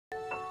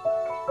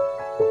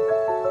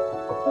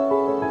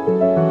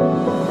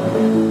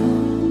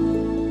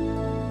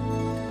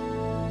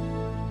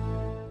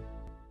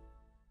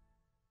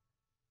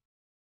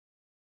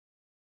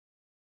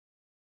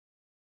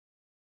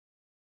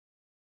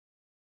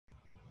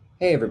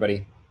Hey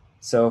everybody.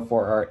 So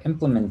for our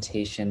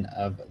implementation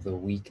of the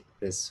week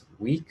this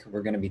week,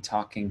 we're going to be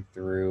talking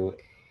through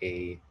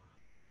a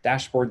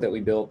dashboard that we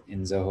built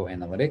in Zoho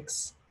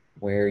Analytics,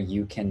 where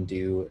you can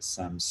do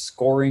some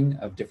scoring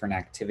of different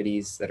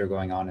activities that are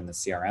going on in the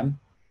CRM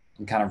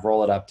and kind of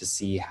roll it up to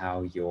see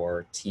how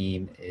your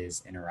team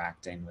is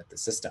interacting with the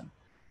system.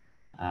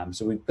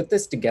 So we put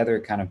this together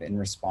kind of in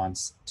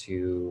response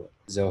to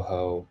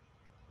Zoho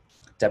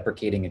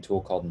deprecating a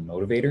tool called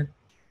Motivator,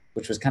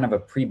 which was kind of a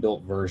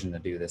pre-built version to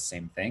do this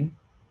same thing.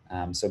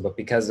 But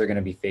because they're going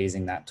to be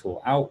phasing that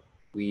tool out,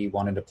 we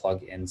wanted to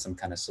plug in some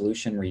kind of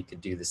solution where you could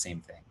do the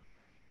same thing.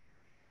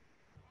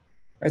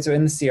 All right, so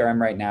in the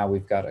CRM right now,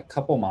 we've got a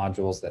couple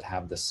modules that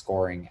have the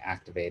scoring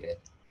activated.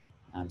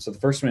 So the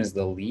first one is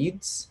the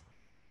leads.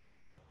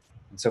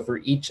 And so for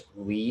each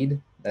lead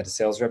that a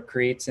sales rep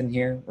creates in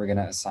here, we're going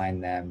to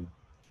assign them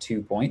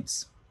 2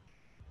 points.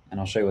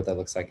 And I'll show you what that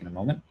looks like in a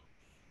moment.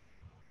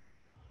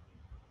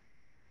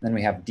 Then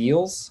we have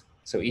deals.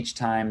 So each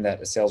time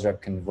that a sales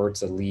rep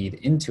converts a lead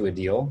into a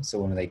deal,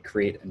 so when they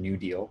create a new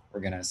deal,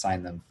 we're going to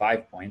assign them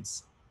 5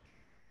 points.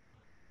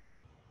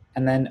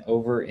 And then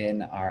over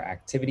in our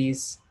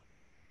activities,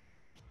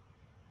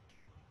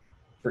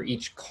 for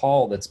each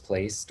call that's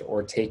placed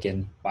or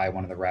taken by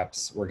one of the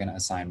reps, we're going to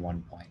assign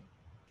 1 point.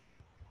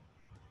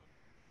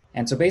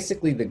 And so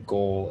basically the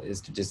goal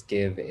is to just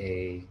give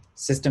a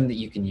system that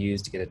you can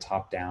use to get a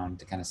top down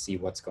to kind of see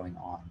what's going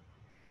on.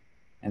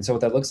 And so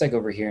what that looks like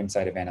over here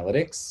inside of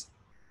analytics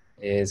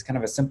is kind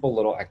of a simple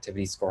little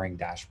activity scoring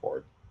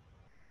dashboard.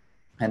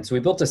 And so we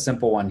built a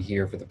simple one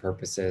here for the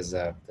purposes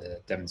of the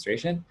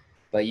demonstration,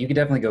 but you could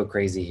definitely go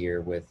crazy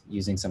here with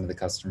using some of the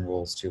custom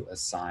rules to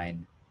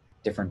assign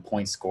different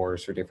point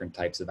scores for different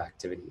types of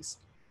activities.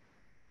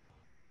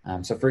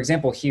 So for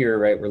example here,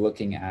 right, we're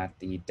looking at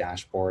the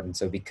dashboard. And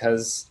so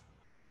because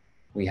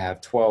we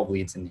have 12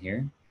 leads in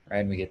here, right,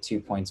 and we get 2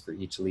 points for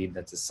each lead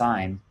that's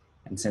assigned,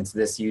 and since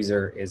this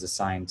user is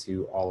assigned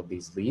to all of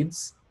these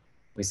leads,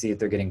 we see that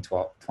they're getting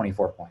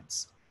 24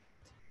 points.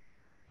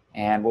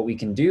 And what we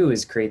can do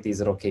is create these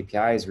little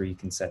KPIs where you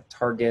can set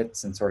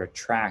targets and sort of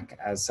track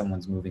as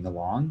someone's moving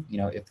along,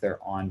 if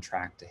they're on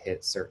track to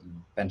hit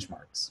certain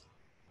benchmarks.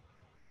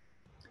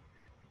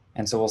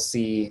 And so we'll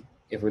see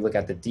if we look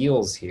at the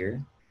deals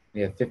here,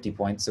 we have 50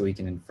 points, so we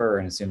can infer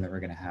and assume that we're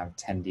going to have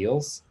 10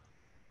 deals.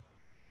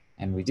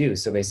 And we do.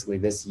 So basically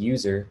this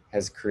user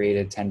has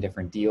created 10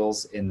 different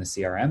deals in the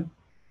CRM,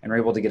 and we're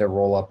able to get a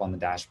roll up on the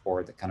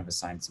dashboard that kind of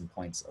assigns some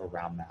points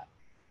around that.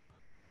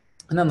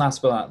 And then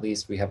last but not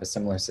least, we have a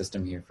similar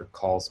system here for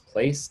calls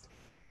placed.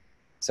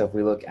 So if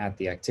we look at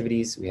the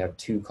activities, we have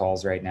 2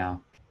 calls right now.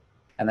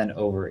 And then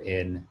over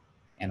in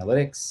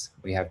analytics,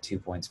 we have 2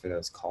 points for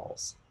those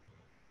calls.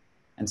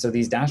 And so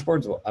these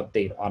dashboards will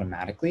update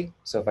automatically.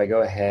 So if I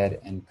go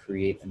ahead and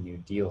create a new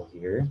deal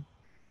here,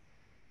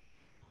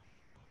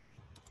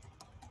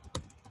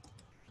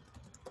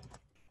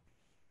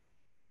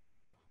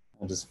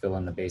 we'll just fill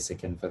in the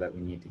basic info that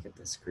we need to get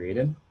this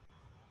created.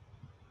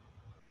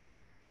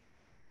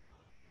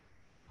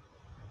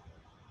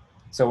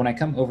 So when I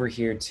come over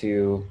here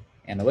to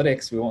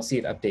analytics, we won't see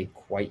it update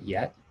quite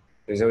yet.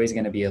 There's always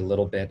going to be a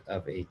little bit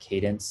of a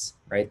cadence,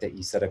 right, that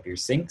you set up your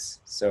syncs.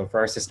 So for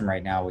our system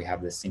right now, we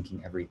have this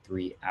syncing every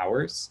 3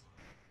 hours.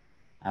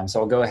 So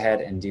I'll go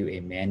ahead and do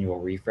a manual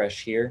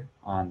refresh here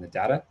on the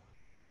data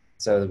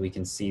so that we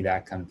can see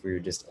that come through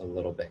just a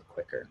little bit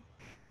quicker.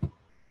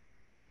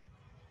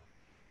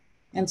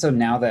 And so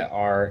now that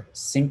our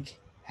sync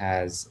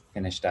has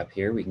finished up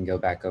here, we can go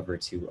back over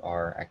to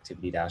our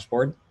activity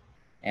dashboard.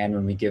 And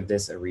when we give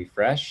this a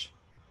refresh,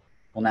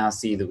 we'll now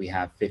see that we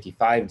have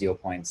 55 deal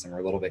points and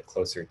we're a little bit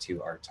closer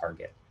to our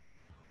target.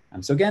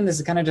 So again, this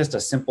is kind of just a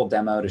simple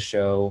demo to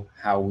show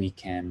how we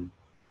can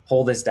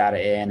pull this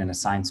data in and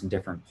assign some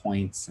different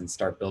points and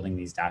start building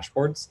these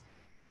dashboards.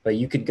 But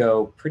you could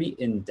go pretty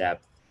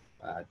in-depth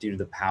due to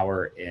the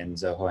power in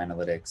Zoho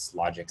Analytics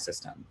logic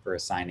system for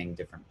assigning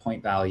different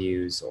point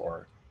values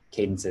or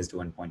cadences to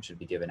when points should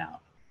be given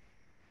out.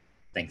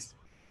 Thanks.